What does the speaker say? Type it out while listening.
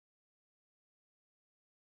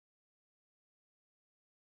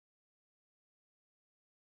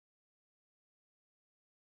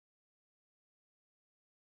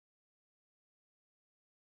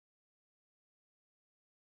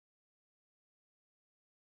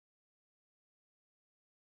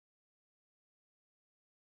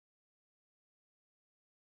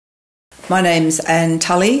My name's Anne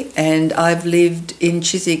Tulley, and I've lived in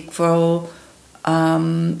Chiswick for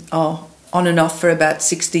on and off for about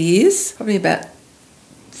 60 years, probably about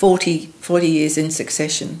 40 years in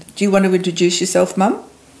succession. Do you want to introduce yourself, Mum?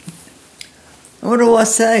 What do I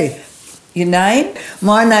say? Your name?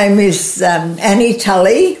 My name is Annie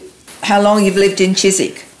Tulley. How long you've lived in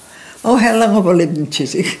Chiswick? Oh, how long have I lived in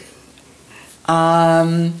Chiswick? How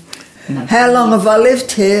long have I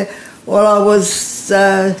lived here? Well, I was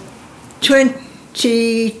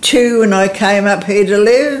 22 when I came up here to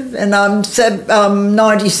live, and I'm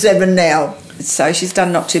 97 now. So she's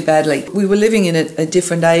done not too badly. We were living in a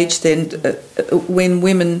different age then, when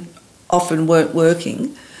women often weren't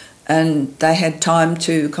working, and they had time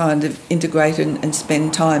to kind of integrate and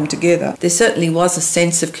spend time together. There certainly was a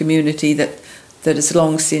sense of community that has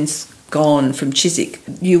long since gone from Chiswick.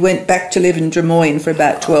 You went back to live in Drummoyne for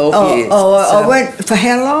about 12 years. I went for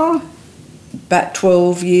how long? About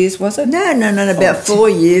 12 years, was it? No, about 4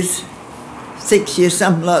 years. 6 years,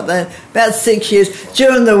 something like that. About 6 years.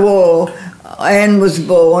 During the war, Anne was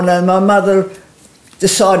born, and my mother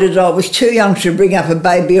decided I was too young to bring up a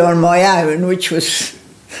baby on my own, which was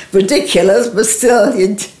ridiculous, but still.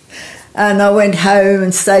 And I went home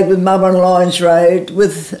and stayed with Mum on Lyons Road.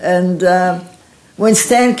 When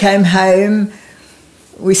Stan came home,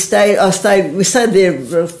 we stayed there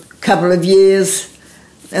for a couple of years,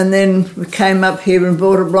 and then we came up here and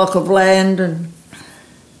bought a block of land, and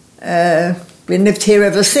been lived here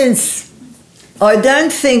ever since. I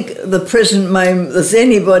don't think at the present moment there's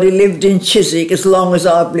anybody lived in Chiswick as long as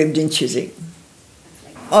I've lived in Chiswick.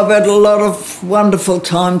 I've had a lot of wonderful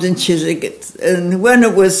times in Chiswick, and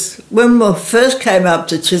when we first came up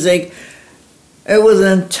to Chiswick, it was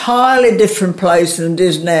an entirely different place than it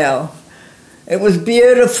is now. It was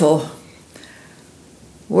beautiful.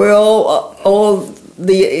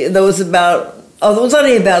 There was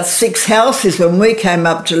only about 6 houses when we came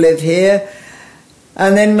up to live here,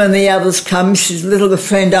 and then when the others come, she's a little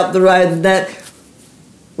friend up the road, and that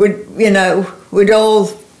we'd all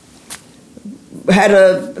had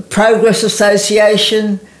a progress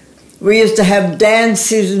association. We used to have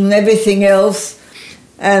dances and everything else,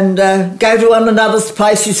 and go to one another's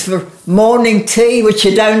places for morning tea, which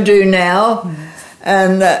you don't do now.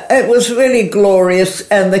 And it was really glorious.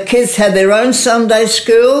 And the kids had their own Sunday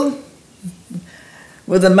school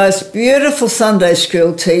with the most beautiful Sunday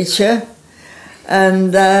school teacher.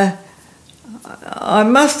 And I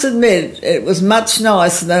must admit, it was much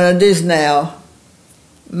nicer than it is now.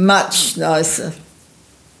 Much nicer.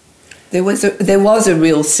 There was a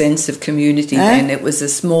real sense of community then. There was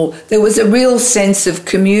a real sense of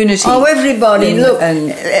community. Oh, everybody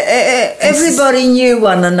everybody knew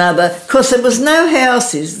one another, because there was no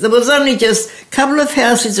houses. There was only just a couple of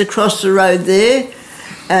houses across the road there,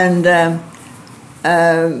 and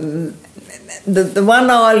the one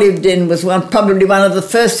I lived in was probably one of the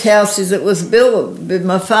first houses that was built.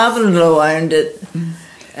 My father-in-law owned it,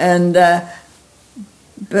 and.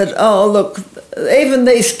 But, oh, look, even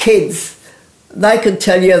these kids, they could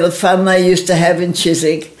tell you the fun they used to have in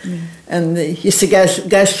Chiswick. And they used to go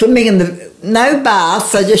swimming in no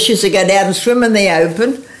baths, they just used to go down and swim in the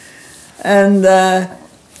open. And,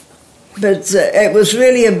 but it was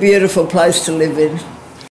really a beautiful place to live in.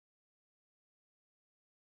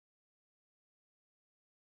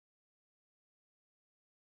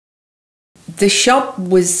 The shop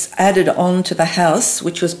was added on to the house,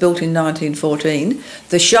 which was built in 1914.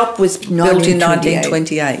 The shop was built in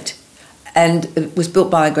 1928, and it was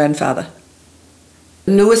built by a grandfather.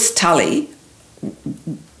 Lewis Tulley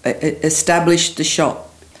established the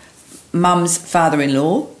shop. Mum's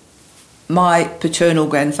father-in-law, my paternal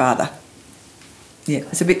grandfather. Yeah,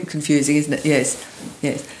 it's a bit confusing, isn't it? Yes.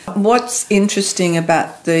 What's interesting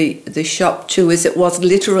about the shop too is it was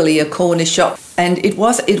literally a corner shop, and it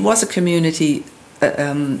was a community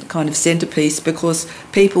kind of centrepiece, because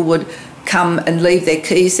people would come and leave their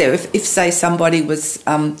keys there. If say somebody was,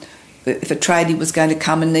 if a tradie was going to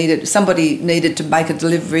come and somebody needed to make a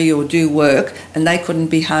delivery or do work and they couldn't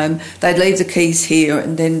be home, they'd leave the keys here,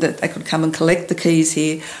 and then they could come and collect the keys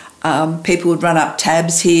here. People would run up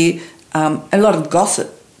tabs here. A lot of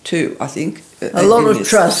gossip too, I think. A lot of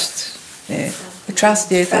trust. Yeah, the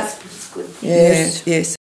trust. Yeah, trust is good. Yes. Yeah,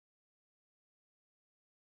 yes.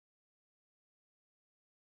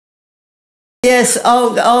 Yes,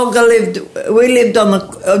 Olga we lived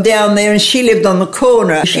down there, and she lived on the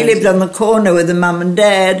corner. She lived on the corner with her mum and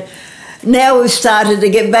dad. Now we've started to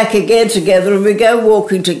get back again together, and we go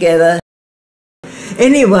walking together.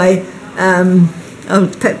 Anyway, what am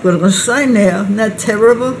I going to say now? Isn't that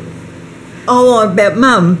terrible? Oh, about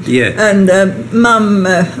Mum. Yeah. And Mum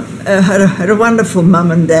had a wonderful mum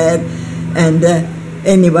and dad, And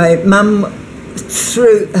anyway, Mum,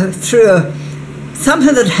 through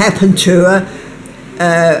something that happened to her,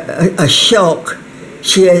 a shock,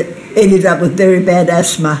 she ended up with very bad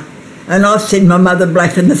asthma. And I've seen my mother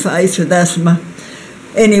black in the face with asthma.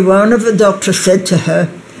 Anyway, one of the doctors said to her,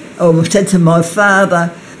 or said to my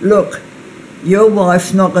father, look, your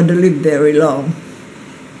wife's not going to live very long.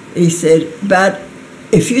 He said, but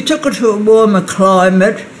if you took her to a warmer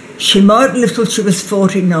climate, she might live till she was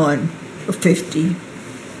 49 or 50.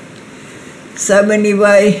 So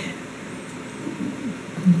anyway,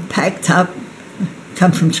 packed up,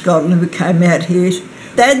 come from Scotland, we came out here.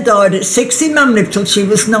 Dad died at 60, Mum lived till she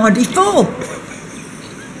was 94.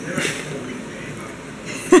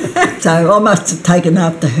 So I must have taken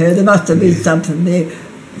after her. There must have been something there.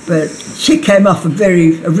 But she came off a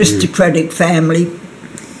very aristocratic family,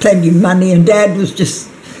 plenty of money, and Dad was just...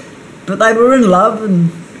 But they were in love,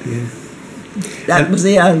 and that was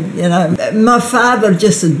the only, you know. My father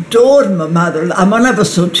just adored my mother. I never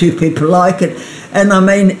saw two people like it. And I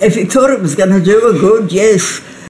mean, if he thought it was going to do her good, yes.